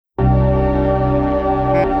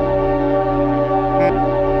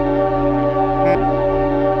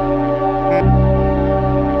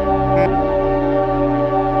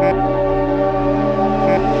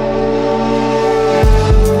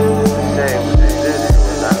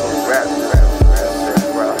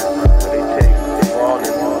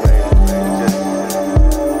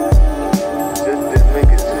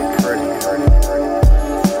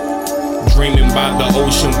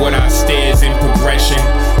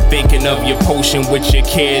Thinking of your potion with your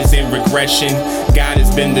cares and regression. God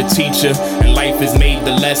has been the teacher, and life has made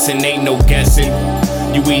the lesson. Ain't no guessing.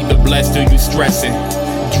 You either blessed or you stressing.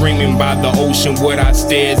 Dreaming by the ocean with our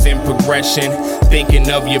stairs in progression.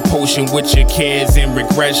 Thinking of your potion with your cares and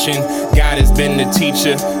regression. God has been the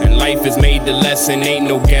teacher, and life has made the lesson. Ain't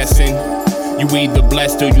no guessing. You either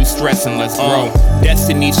blessed or you stressing, let's grow.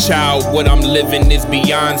 Destiny's Child, what I'm living is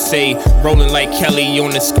Beyonce. Rolling like Kelly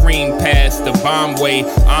on the screen past the Bombway.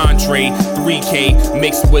 Andre, 3K,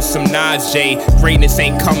 mixed with some Nas J. Greatness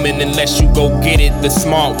ain't coming unless you go get it the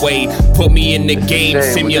smart way. Put me in the game,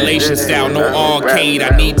 simulation style, no arcade.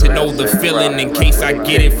 I need to know the feeling in case I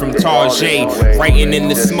get it from Tarjay. Writing in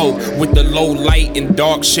the smoke with the low light and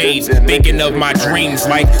dark shades. Thinking of my dreams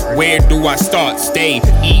like, where do I start? Stay,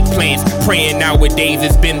 eat plants, praying nowadays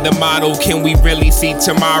it's been the motto. Can we really see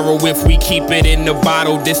tomorrow if we keep it in the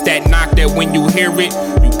bottle? This that knock that when you hear it,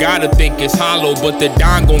 you gotta think it's hollow. But the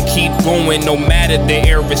Don gon' keep going no matter the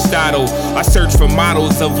Aristotle. I search for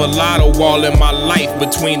models of a lotto all in my life.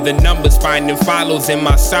 Between the numbers finding follows in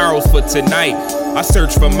my sorrows for tonight. I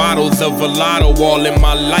search for models of a lotto all in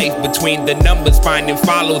my life. Between the numbers finding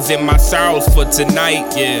follows in my sorrows for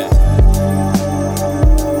tonight, yeah.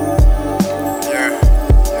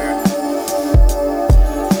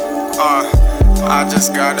 I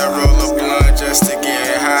just gotta roll a blunt just to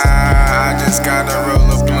get high. I just gotta roll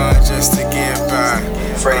a blunt just to get by.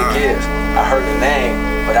 Freddie Gibbs, I heard the name,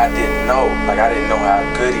 but I didn't know. Like, I didn't know how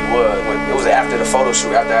good he was. It was after the photo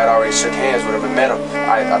shoot, after I'd already shook hands with him and met him.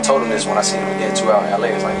 I told him this when I seen him again 2 out in LA.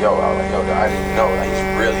 It's like, yo, I didn't know. Like,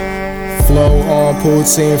 he's really. Flow on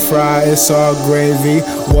poutine fry, it's all gravy.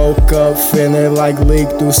 Woke up feeling like leak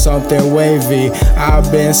through something wavy. I've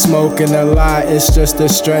been smoking a lot, it's just a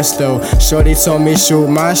stress though. Shorty told me shoot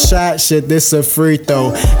my shot, shit this a free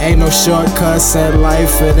throw. Ain't no shortcuts in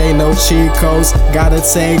life, it ain't no cheat codes. Gotta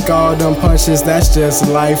take all them punches, that's just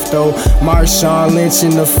life though. Marshawn Lynch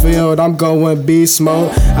in the field, I'm going beast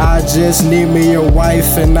mode. I just need me a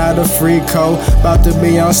wife and not a freak hoe. About to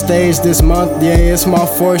be on stage this month, yeah, it's my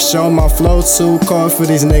fourth show. My flow too cold for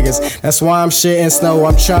these niggas, that's why I'm shitting snow.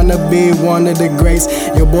 I'm tryna be one of the greats.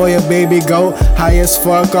 Your boy a baby goat, high as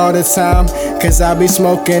fuck all the time. Cause I be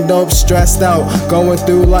smoking dope, stressed out, going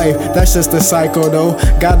through life, that's just a cycle though.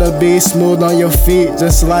 Gotta be smooth on your feet,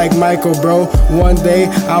 just like Michael, bro. One day,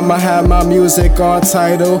 I'ma have my music on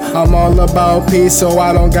title. I'm all about peace, so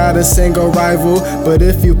I don't got a single rival. But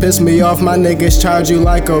if you piss me off, my niggas charge you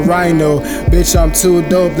like a rhino. Bitch, I'm too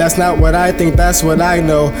dope, that's not what I think, that's what I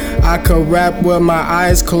know. I could rap with my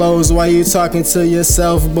eyes closed while you talking to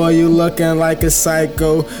yourself, boy, you looking like a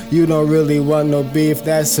psycho. You don't really want no beef,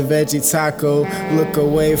 that's a veggie taco. Look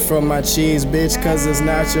away from my cheese, bitch, cause it's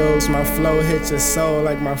nachos. My flow hit your soul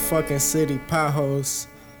like my fucking city potholes.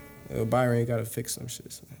 Yo, Byron, you gotta fix some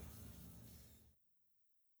shit.